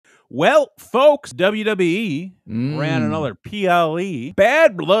Well, folks, WWE ran another PLE.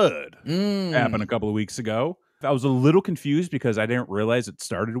 Bad Blood happened a couple of weeks ago. I was a little confused because I didn't realize it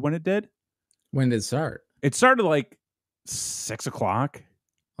started when it did. When did it start? It started like 6 o'clock.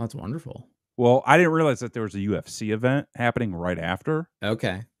 Oh, that's wonderful. Well, I didn't realize that there was a UFC event happening right after.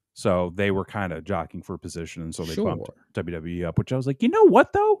 Okay. So they were kind of jockeying for position, and so they bumped WWE up, which I was like, you know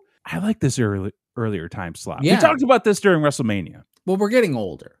what, though? I like this earlier time slot. Yeah. We talked about this during WrestleMania. Well, we're getting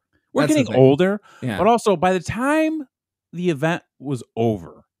older. We're getting older, yeah. But also by the time the event was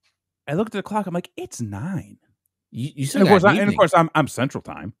over, I looked at the clock. I'm like, it's 9. You still and, got of course, I'm Central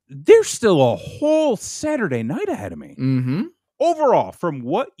Time. There's still a whole Saturday night ahead of me. Mm-hmm. Overall, from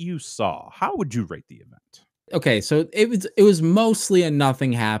what you saw, how would you rate the event? Okay, so it was mostly a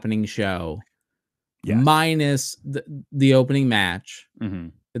nothing happening show, minus the opening match,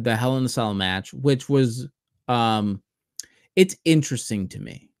 the Hell in a Cell match, which was it's interesting to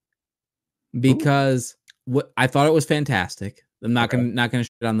me because I thought it was fantastic. I'm not gonna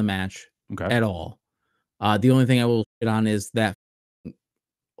shit on the match at all. The only thing I will shit on is that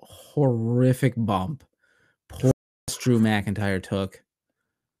horrific bump poor Drew McIntyre took.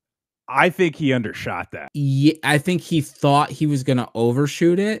 I think he undershot that. Yeah, I think he thought he was going to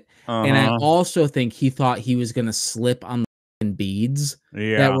overshoot it. And I also think he thought he was going to slip on the beads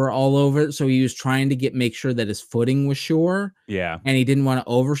that were all over it. So he was trying to make sure that his footing was sure. Yeah. And he didn't want to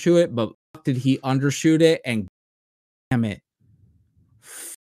overshoot it, but did he undershoot it? And damn it.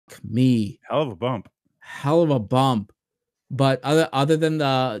 Fuck me. Hell of a bump. Hell of a bump. But other than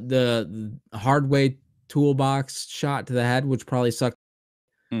the hard way toolbox shot to the head, which probably sucked.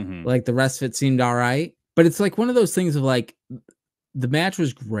 Like the rest of it seemed all right, but it's like one of those things of like the match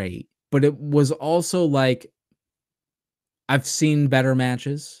was great, but it was also like I've seen better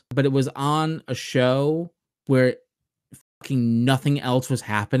matches, but it was on a show where fucking nothing else was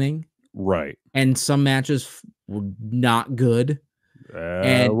happening, right? And some matches were not good,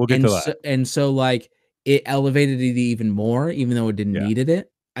 and we'll get to that. And so like it elevated it even more, even though it didn't needed it.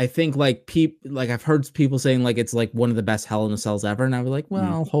 I think like I've heard people saying like it's like one of the best Hell in a Cells ever, and I was like,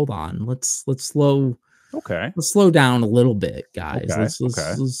 well, hold on, let's slow down a little bit, guys.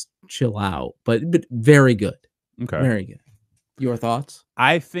 Let's chill out. But very good, very good. Your thoughts?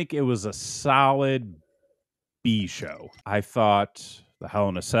 I think it was a solid B show. I thought the Hell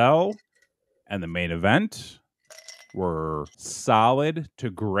in a Cell and the main event were solid to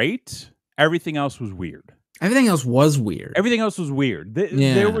great. Everything else was weird. Everything else was weird.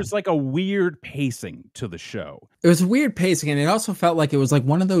 There was like a weird pacing to the show. It was weird pacing, and it also felt like it was like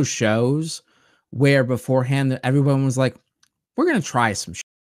one of those shows where beforehand everyone was like, we're going to try some shit.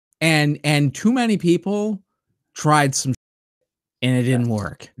 And too many people tried some shit, and it didn't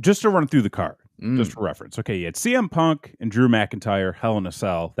work. Just to run through the card, just for reference. Okay, you had CM Punk and Drew McIntyre, Hell in a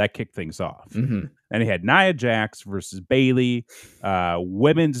Cell. That kicked things off. And he had Nia Jax versus Bayley,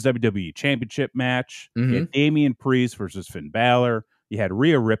 women's WWE Championship match. You had Damian Priest versus Finn Balor. You had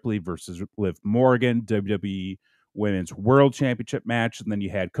Rhea Ripley versus Liv Morgan, WWE Women's World Championship match. And then you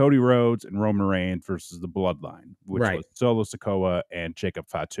had Cody Rhodes and Roman Reigns versus the Bloodline, which was Solo Sikoa and Jacob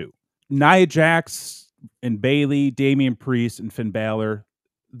Fatu. Nia Jax and Bayley, Damian Priest and Finn Balor,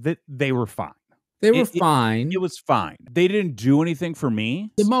 they were fine. They were fine. It was fine. They didn't do anything for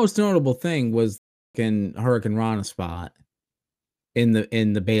me. The most notable thing was in Hurricane Rana spot in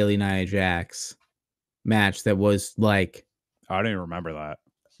the Bayley Nia Jax match that was like, I don't even remember that.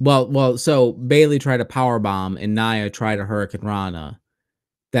 Well, so Bayley tried a power bomb and Nia tried a Hurricane Rana.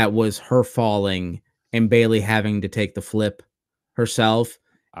 That was her falling and Bayley having to take the flip herself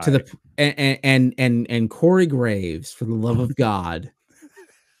and Corey Graves, for the love of God,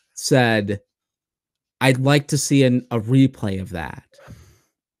 said, I'd like to see a replay of that.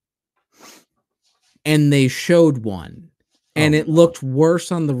 And they showed one, and it looked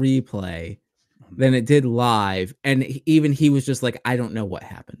worse on the replay than it did live. And even he was just like, I don't know what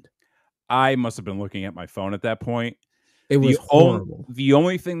happened. I must have been looking at my phone at that point. It was horrible. The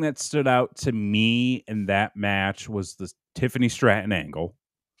only thing that stood out to me in that match was the Tiffany Stratton angle,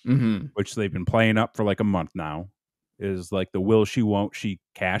 which they've been playing up for like a month now. Is like the will she won't she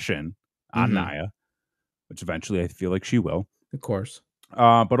cash in on Nia, which eventually I feel like she will. Of course.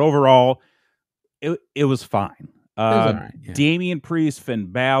 But overall, it was fine. Right, Damian Priest, Finn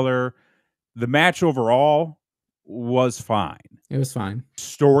Balor, the match overall was fine. It was fine.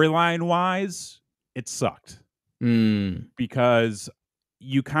 Storyline wise, it sucked. Because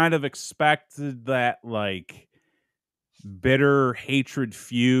you kind of expected that like bitter hatred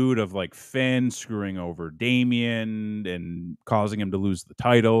feud of like Finn screwing over Damian and causing him to lose the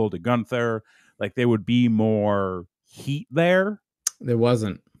title to Gunther. Like there would be more heat there. There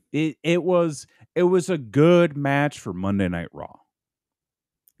wasn't. It was a good match for Monday Night Raw.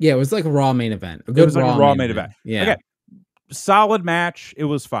 Yeah, it was like a Raw main event. It was like a Raw main event. Yeah. Again, solid match. It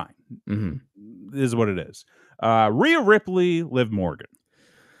was fine. Mm-hmm. This is what it is. Rhea Ripley, Liv Morgan.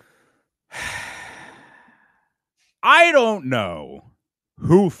 I don't know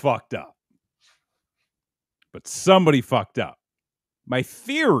who fucked up, but somebody fucked up. My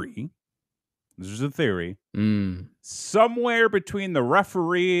theory, this is a theory, somewhere between the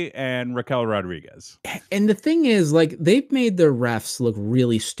referee and Raquel Rodriguez. And the thing is, like, they've made their refs look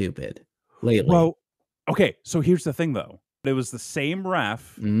really stupid lately. Well, okay, so here's the thing, though. It was the same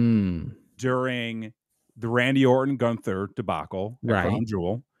ref during the Randy Orton Gunther debacle at Crown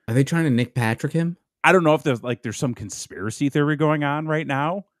Jewel. Are they trying to Nick Patrick him? I don't know if there's some conspiracy theory going on right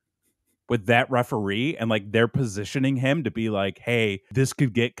now with that referee, and like they're positioning him to be like, hey, this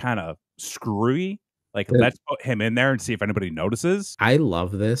could get kind of screwy. Like, let's put him in there and see if anybody notices. I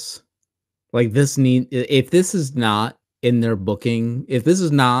love this. Like, if this is not in their booking, if this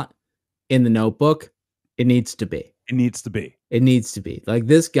is not in the notebook, it needs to be. It needs to be. It needs to be. Like,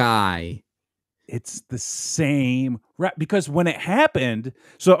 this guy. It's the same rep, because when it happened,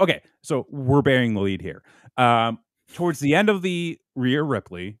 so we're bearing the lead here. Towards the end of the Rhea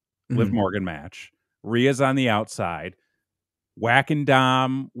Ripley Liv Morgan match, Rhea's on the outside, whacking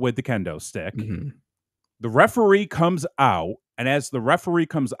Dom with the kendo stick. The referee comes out, and as the referee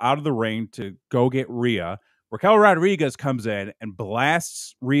comes out of the ring to go get Rhea, Raquel Rodriguez comes in and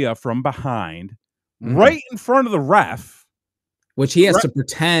blasts Rhea from behind, right in front of the ref. Which he has to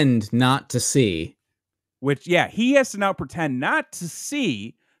pretend not to see. He has to now pretend not to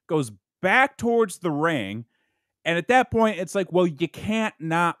see, goes back towards the ring. And at that point, it's like, well, you can't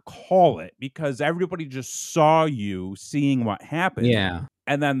not call it because everybody just saw you seeing what happened. Yeah.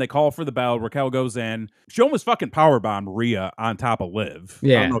 And then they call for the bell. Raquel goes in. She almost fucking powerbombed Rhea on top of Liv.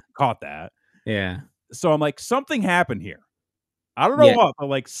 Yeah. I don't know if you caught that. Yeah. So I'm like, something happened here. I don't know what, but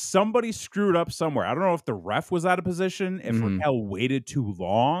like somebody screwed up somewhere. I don't know if the ref was out of position, if Raquel waited too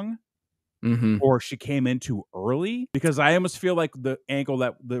long, or she came in too early. Because I almost feel like the angle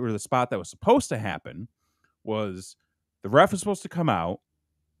the spot that was supposed to happen was the ref was supposed to come out,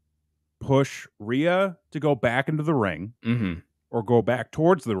 push Rhea to go back into the ring, or go back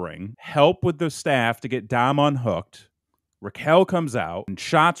towards the ring, help with the staff to get Dom unhooked. Raquel comes out and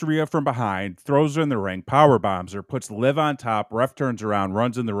shots Rhea from behind, throws her in the ring, power bombs her, puts Liv on top, ref turns around,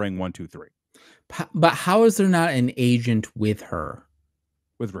 runs in the ring, 1, 2, 3. But how is there not an agent with her?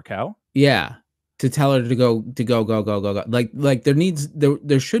 With Raquel? Yeah. To tell her to go. Like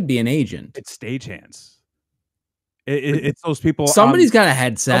there should be an agent. It's stagehands. It's those people. Somebody's got a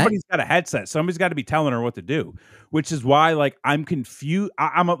headset. Somebody's got a headset. Somebody's got to be telling her what to do, which is why, like, I'm confused.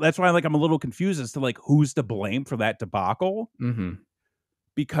 That's why, like, I'm a little confused as to like who's to blame for that debacle,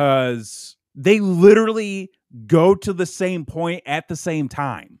 because they literally go to the same point at the same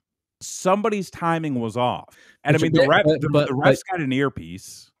time. Somebody's timing was off, and but I mean the ref's got an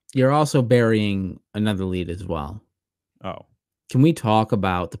earpiece. You're also burying another lead as well. Oh, can we talk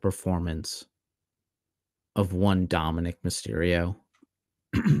about the performance of one Dominic Mysterio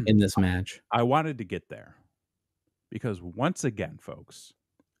in this match? I wanted to get there because once again, folks,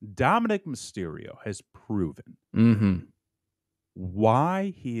 Dominic Mysterio has proven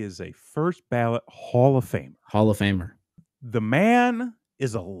why he is a first ballot Hall of Famer. Hall of Famer. The man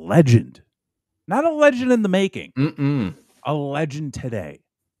is a legend. Not a legend in the making. A legend today.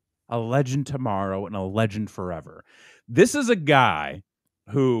 A legend tomorrow, and a legend forever. This is a guy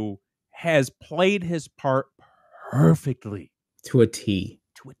who has played his part perfectly. To a T.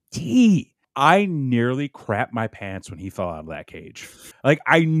 To a T. I nearly crapped my pants when he fell out of that cage. Like,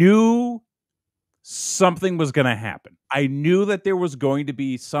 I knew something was going to happen. I knew that there was going to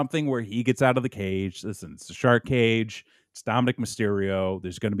be something where he gets out of the cage. Listen, it's a shark cage. It's Dominic Mysterio.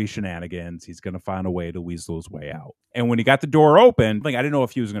 There's going to be shenanigans. He's going to find a way to weasel his way out. And when he got the door open, like, I didn't know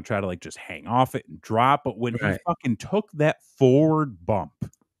if he was going to try to like just hang off it and drop. But when he fucking took that forward bump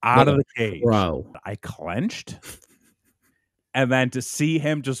out of the cage, I clenched. And then to see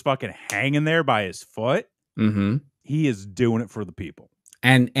him just fucking hanging there by his foot, he is doing it for the people.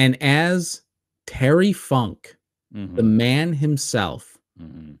 And as Terry Funk, the man himself,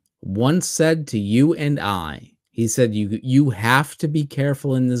 once said to you and I, he said, you have to be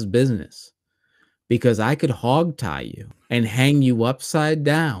careful in this business because I could hog tie you and hang you upside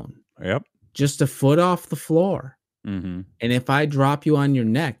down. Yep. Just a foot off the floor. And if I drop you on your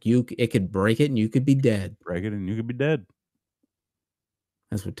neck, it could break it and you could be dead. Break it and you could be dead.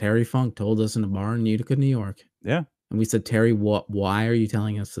 That's what Terry Funk told us in a bar in Utica, New York. Yeah. And we said, Terry, why are you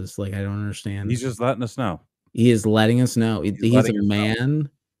telling us this? Like, I don't understand. He's just letting us know. He is letting us know. He's a man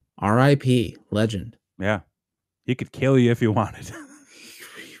R.I.P. Legend. Yeah. He could kill you if he wanted.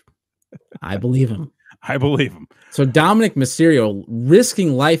 I believe him. I believe him. So Dominic Mysterio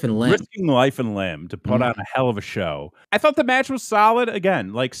risking life and limb. Risking life and limb to put on a hell of a show. I thought the match was solid.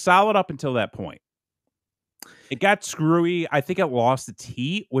 Again, like solid up until that point. It got screwy. I think it lost its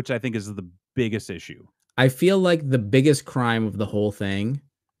heat, which I think is the biggest issue. I feel like the biggest crime of the whole thing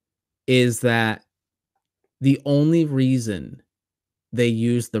is that the only reason they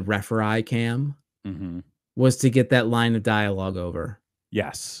used the referee cam was to get that line of dialogue over.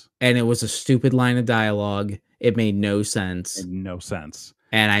 Yes. And it was a stupid line of dialogue. It made no sense. It made no sense.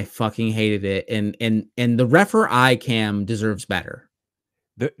 And I fucking hated it. And the referee cam deserves better.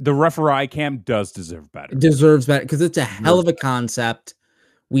 The referee cam does deserve better. It deserves better because it's a hell of a concept.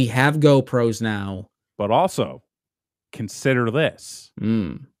 We have GoPros now. But also, consider this.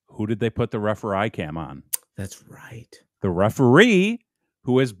 Who did they put the referee cam on? That's right. The referee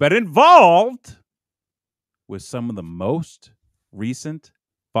who has been involved with some of the most recent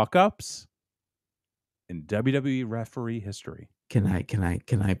fuck-ups in WWE referee history. Can I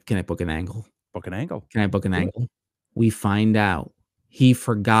book an angle? Book an angle. Can I book an angle? We find out he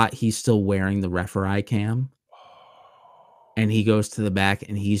forgot he's still wearing the referee cam. And he goes to the back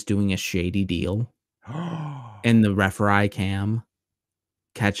and he's doing a shady deal. And the referee cam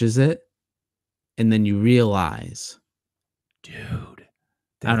catches it. And then you realize, dude,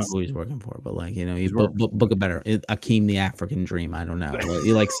 I don't know who he's working for, but like, you know, you book a better Akeem the African Dream. I don't know.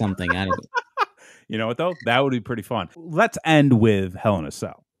 You like something. I don't. You know what, though? That would be pretty fun. Let's end with Hell in a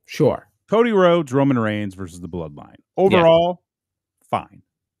Cell. Sure. Cody Rhodes, Roman Reigns versus the Bloodline. Overall, fine.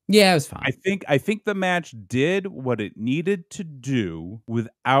 Yeah, it was fine. I think the match did what it needed to do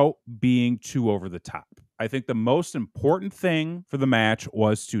without being too over the top. I think the most important thing for the match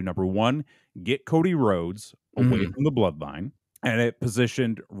was to, number one, get Cody Rhodes away from the Bloodline. And it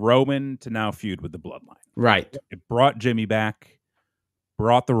positioned Roman to now feud with the Bloodline. Right. It brought Jimmy back,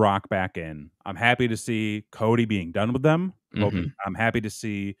 brought The Rock back in. I'm happy to see Cody being done with them. I'm happy to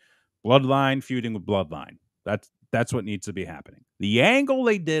see Bloodline feuding with Bloodline. That's what needs to be happening. The angle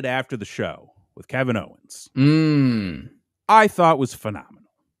they did after the show with Kevin Owens, I thought was phenomenal.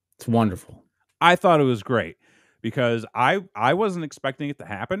 It's wonderful. I thought it was great because I wasn't expecting it to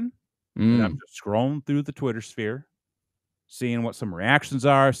happen. And I'm just scrolling through the Twitter sphere, seeing what some reactions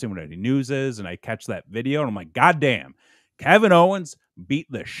are, seeing what any news is, and I catch that video, and I'm like, God damn, Kevin Owens beat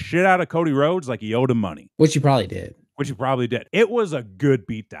the shit out of Cody Rhodes like he owed him money. Which he probably did. It was a good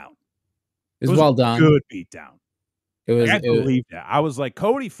beatdown. It was well done. Good beatdown. I believe that. I was like,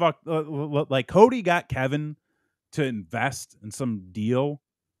 Cody Cody got Kevin to invest in some deal,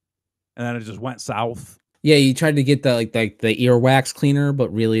 and then it just went south. Yeah, you tried to get the earwax cleaner,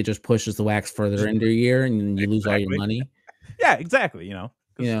 but really it just pushes the wax further into your ear, and you lose all your money. Yeah, exactly. You know,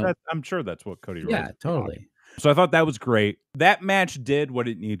 I'm sure that's what Cody Rhodes. Yeah, totally. So I thought that was great. That match did what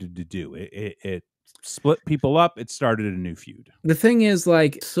it needed to do. It split people up. It started a new feud. The thing is,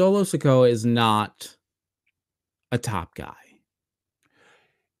 like, Solo Sikoa is not a top guy.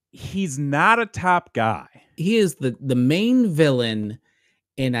 He's not a top guy. He is the main villain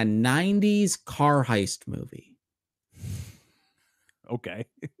in a 90s car heist movie. Okay.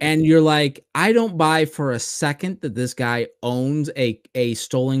 And you're like, I don't buy for a second that this guy owns a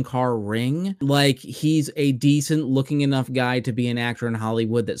stolen car ring. Like, he's a decent looking enough guy to be an actor in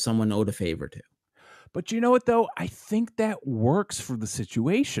Hollywood that someone owed a favor to. But you know what, though? I think that works for the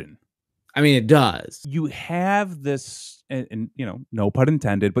situation. I mean, it does. You have this, and you know, no pun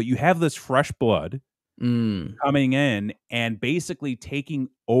intended, but you have this fresh blood coming in and basically taking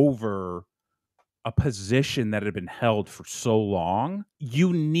over a position that had been held for so long.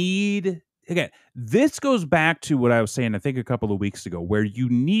 You need, again, this goes back to what I was saying, I think a couple of weeks ago, where you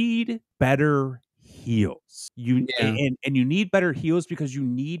need better heels. And you need better heels because you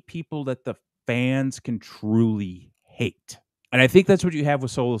need people that the fans can truly hate. And I think that's what you have with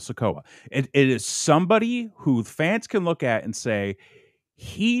Solo Sikoa. It is somebody who fans can look at and say,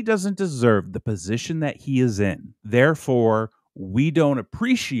 he doesn't deserve the position that he is in. Therefore, we don't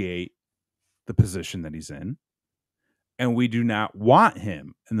appreciate the position that he's in, and we do not want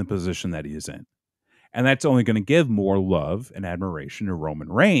him in the position that he is in. And that's only going to give more love and admiration to Roman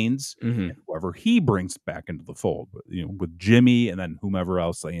Reigns and whoever he brings back into the fold, you know, with Jimmy and then whomever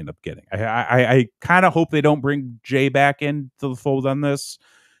else they end up getting. I kind of hope they don't bring Jay back into the fold on this,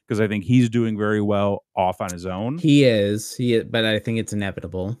 because I think he's doing very well off on his own. He is, but I think it's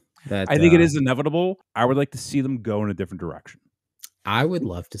inevitable. I think it is inevitable. I would like to see them go in a different direction. I would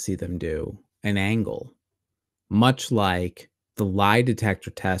love to see them do an angle, much like the lie detector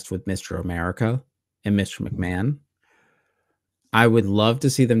test with Mr. America and Mr. McMahon. I would love to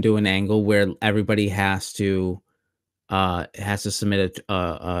see them do an angle where everybody has to submit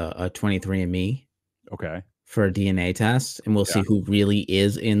a 23andMe Okay. for a DNA test, and we'll Yeah. see who really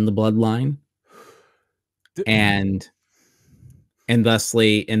is in the bloodline. And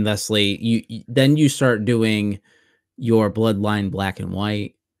thusly, then you start doing your bloodline black and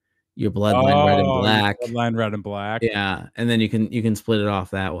white, your bloodline red and Oh, your black. bloodline red and black. Yeah, and then you can split it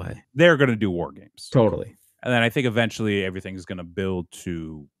off that way. They're gonna do War Games. Totally. And then I think eventually everything's gonna build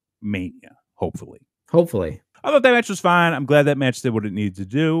to Mania, hopefully. Hopefully. I thought that match was fine. I'm glad that match did what it needed to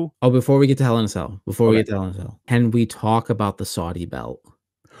do. Oh, before we get to Hell in a Cell, Okay. can we talk about the Saudi belt?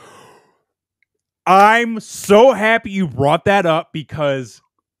 I'm so happy you brought that up because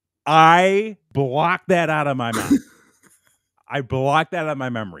I blocked that out of my mind. I blocked that out of my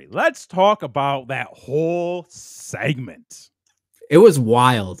memory. Let's talk about that whole segment. It was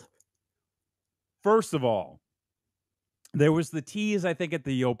wild. First of all, there was the tease, I think, at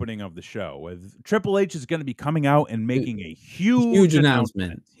the opening of the show with Triple H is going to be coming out and making a huge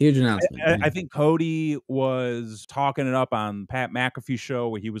announcement. Huge announcement. I think Cody was talking it up on Pat McAfee show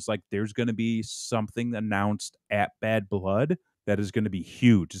where he was like, there's going to be something announced at Bad Blood that is going to be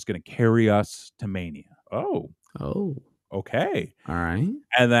huge. It's going to carry us to Mania. Oh, okay. All right.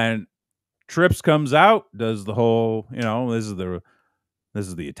 And then Trips comes out, does the whole, this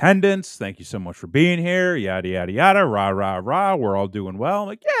is the attendance. Thank you so much for being here. Yada, yada, yada. Rah, rah, rah. We're all doing well. I'm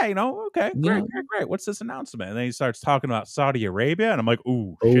like, yeah, okay, great. What's this announcement? And then he starts talking about Saudi Arabia. And I'm like,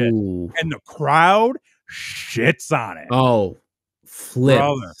 ooh, shit. And the crowd shits on it. Oh, flips.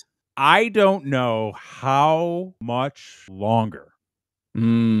 Brother, I don't know how much longer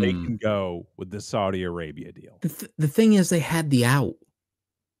they can go with the Saudi Arabia deal. The thing is, they had the out.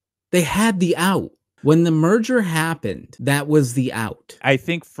 When the merger happened, that was the out. I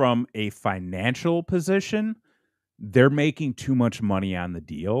think from a financial position, they're making too much money on the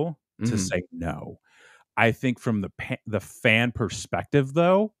deal to say no. I think from the fan perspective,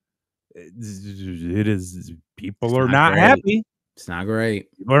 though, it is people are not happy. It's not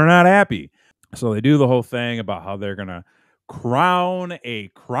great. People are not happy. So they do the whole thing about how they're gonna crown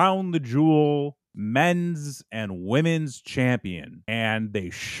the jewel men's and women's champion, and they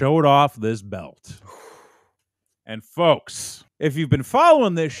showed off this belt. And folks, if you've been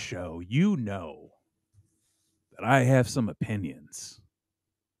following this show, you know that I have some opinions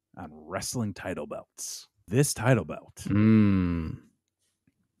on wrestling title belts. This title belt is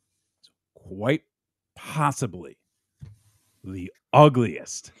quite possibly the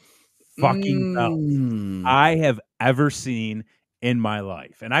ugliest fucking belt I have ever seen in my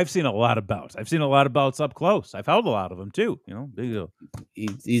life. And I've seen a lot of belts. I've seen a lot of belts up close. I've held a lot of them too.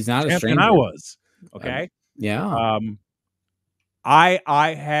 He's not a stranger. I was. Okay. Yeah. I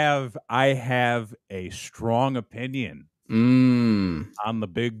have a strong opinion on the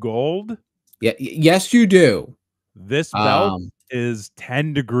big gold. Yeah. Yes, you do. This belt is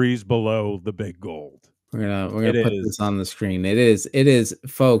 10 degrees below the big gold. We're gonna put this on the screen. It is,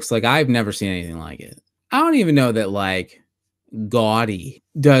 folks. Like, I've never seen anything like it. I don't even know that like gaudy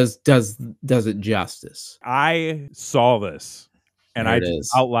does it justice. I saw this and there I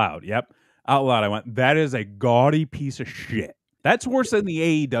just out loud. Yep. Out loud. I went, that is a gaudy piece of shit. That's worse than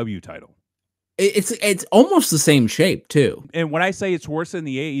the AEW title. It's almost the same shape too. And when I say it's worse than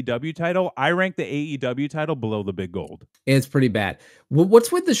the AEW title, I rank the AEW title below the big gold. It's pretty bad.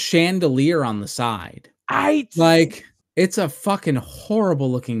 What's with the chandelier on the side? It's a fucking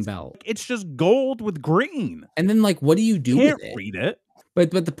horrible looking belt. It's just gold with green. And then like, what do you do with it? Can't read it.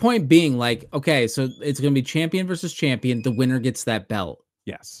 But the point being, like, okay, so it's gonna be champion versus champion. The winner gets that belt.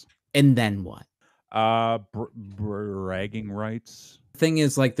 Yes. And then what? Bragging rights. Thing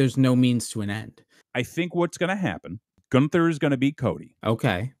is, like, there's no means to an end. I think what's going to happen, Gunther is going to beat Cody.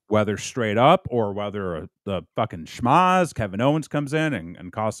 Okay. Whether straight up or whether the fucking schmaz, Kevin Owens, comes in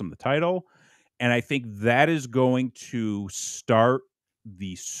and costs him the title. And I think that is going to start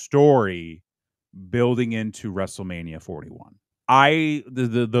the story building into WrestleMania 41.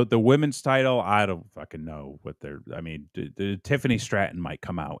 The women's title, I don't fucking know what the Tiffany Stratton might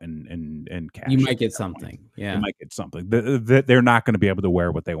come out and cash. You might get something. Yeah. You might get something. They're not going to be able to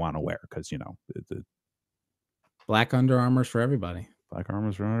wear what they want to wear because, the black Under Armours for everybody. Black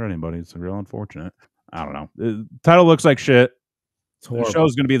Armours for anybody. It's real unfortunate. I don't know. The title looks like shit. The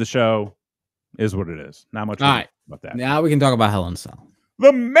show's going to be the show. Is what it is. Not much about that. Now we can talk about Hell in a Cell.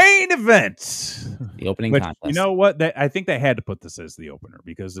 The main event, the opening contest. You know what? I think they had to put this as the opener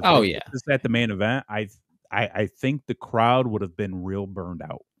because if this is at the main event, I think the crowd would have been real burned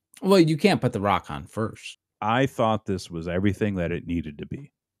out. Well, you can't put The Rock on first. I thought this was everything that it needed to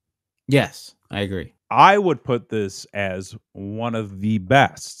be. Yes, I agree. I would put this as one of the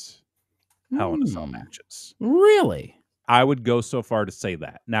best Hell in a Cell matches. Really? I would go so far to say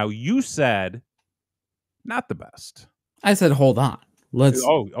that. Now, you said not the best. I said, hold on. Let's.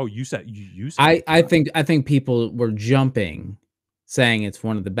 Oh, you said you said. I think people were jumping, saying it's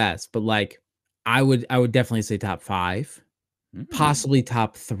one of the best, but like, I would definitely say top 5, possibly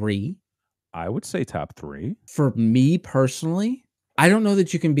top 3. I would say top 3. For me personally, I don't know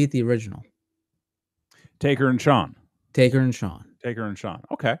that you can beat the original. Taker and Shawn. Taker and Shawn. Taker and Shawn.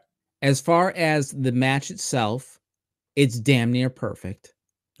 Okay. As far as the match itself, it's damn near perfect.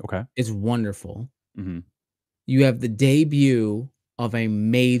 Okay. It's wonderful. You have the debut of a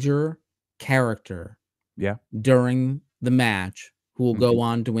major character during the match who will go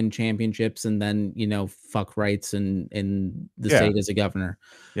on to win championships and then, fuck rights in the state as a governor.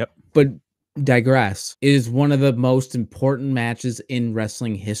 Yep. But digress. It is one of the most important matches in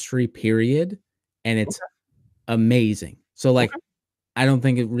wrestling history, period. And it's amazing. So, like, I don't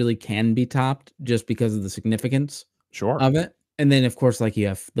think it really can be topped just because of the significance of it. And then, of course, like, you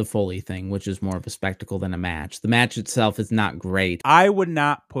have the Foley thing, which is more of a spectacle than a match. The match itself is not great. I would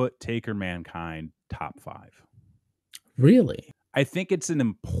not put Taker Mankind top 5. Really? I think it's an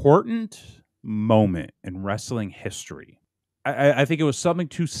important moment in wrestling history. I think it was something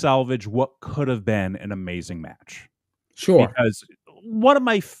to salvage what could have been an amazing match. Sure. Because one of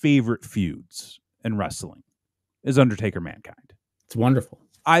my favorite feuds in wrestling is Undertaker Mankind. It's wonderful.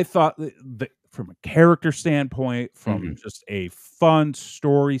 I thought that from a character standpoint, from just a fun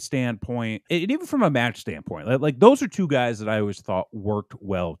story standpoint, and even from a match standpoint, like those are two guys that I always thought worked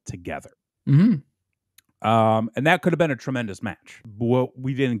well together. And that could have been a tremendous match. But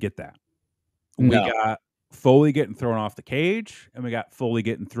we didn't get that. We got Foley getting thrown off the cage, and we got Foley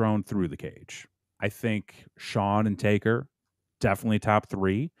getting thrown through the cage. I think Shawn and Taker, definitely top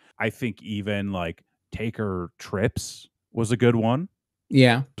 3. I think even like Taker Trips was a good one.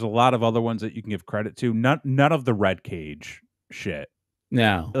 Yeah. There's a lot of other ones that you can give credit to. None of the red cage shit.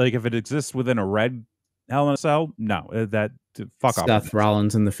 No. Like if it exists within a red Hell in a Cell, no. Fuck off. Seth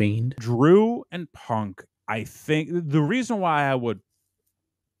Rollins and The Fiend. Drew and Punk, I think the reason why I would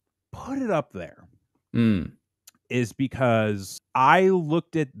put it up there is because I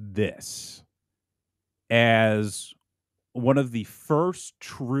looked at this as one of the first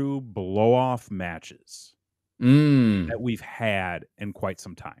true blow-off matches that we've had in quite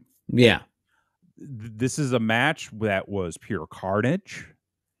some time. Yeah. This is a match that was pure carnage.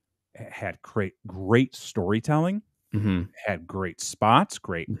 It had great storytelling. Had great spots,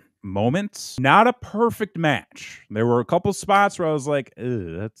 great moments. Not a perfect match. There were a couple spots where I was like,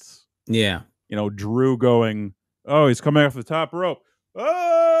 that's... Yeah. Drew going, oh, he's coming off the top rope.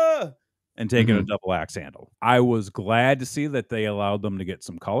 Ah! And taking a double axe handle. I was glad to see that they allowed them to get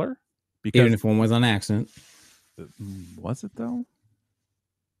some color. Because even if one was on accident. Was it, though?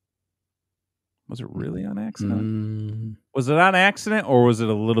 Was it really on accident? Was it on accident, or was it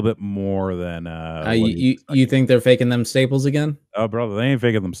a little bit more than... you think they're faking them staples again? Oh, brother, they ain't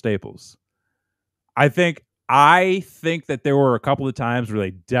faking them staples. I think that there were a couple of times where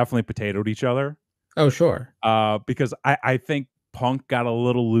they definitely potatoed each other. Oh, sure. Because I think Punk got a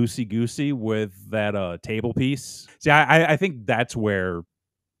little loosey-goosey with that table piece. See, I think that's where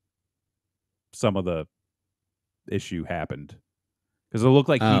some of the issue happened. Because it looked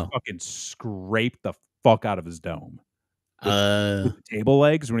like he fucking scraped the fuck out of his dome. With the table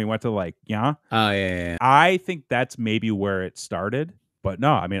legs when he went to Oh, yeah. I think that's maybe where it started. But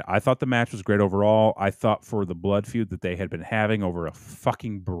no, I mean, I thought the match was great overall. I thought for the blood feud that they had been having over a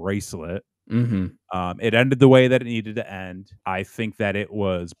fucking bracelet, it ended the way that it needed to end. I think that it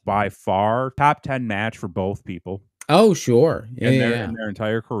was by far top 10 match for both people. Oh, sure. In their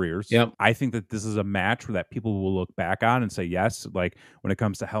entire careers. Yep. I think that this is a match that people will look back on and say, yes, like when it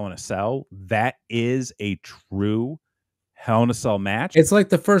comes to Hell in a Cell, that is a true Hell in a Cell match. It's like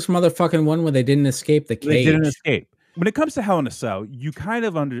the first motherfucking one where they didn't escape the cage. They didn't escape. When it comes to Hell in a Cell, you kind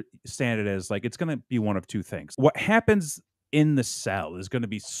of understand it as like it's going to be one of two things. What happens in the cell is going to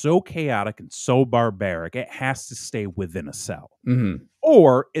be so chaotic and so barbaric, it has to stay within a cell.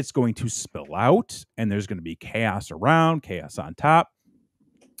 Or it's going to spill out and there's going to be chaos around, chaos on top.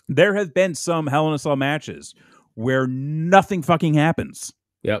 There have been some Hell in a Cell matches where nothing fucking happens.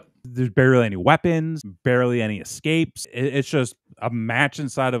 Yep. There's barely any weapons, barely any escapes. It's just a match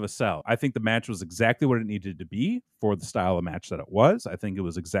inside of a cell. I think the match was exactly what it needed to be for the style of match that it was. I think it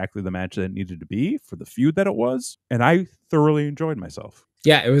was exactly the match that it needed to be for the feud that it was. And I thoroughly enjoyed myself.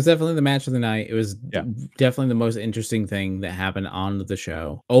 Yeah, it was definitely the match of the night. It was definitely the most interesting thing that happened on the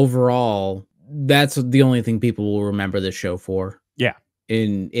show. Overall, that's the only thing people will remember this show for. Yeah.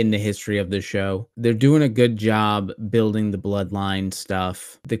 in the history of the show. They're doing a good job building the bloodline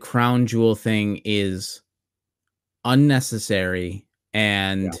stuff. The crown jewel thing is unnecessary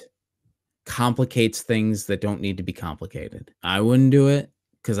and complicates things that don't need to be complicated. I wouldn't do it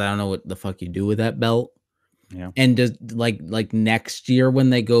because I don't know what the fuck you do with that belt. Yeah. And does like next year when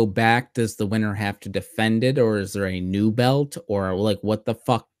they go back, does the winner have to defend it, or is there a new belt, or like what the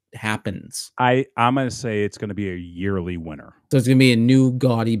fuck happens? I'm gonna say it's gonna be a yearly winner. So it's gonna be a new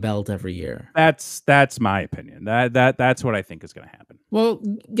gaudy belt every year. That's my opinion. That's what I think is gonna happen. Well,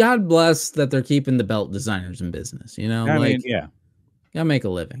 God bless that they're keeping the belt designers in business. You know, I like mean, yeah, gotta make a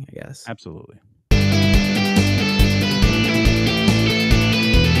living, I guess. absolutely.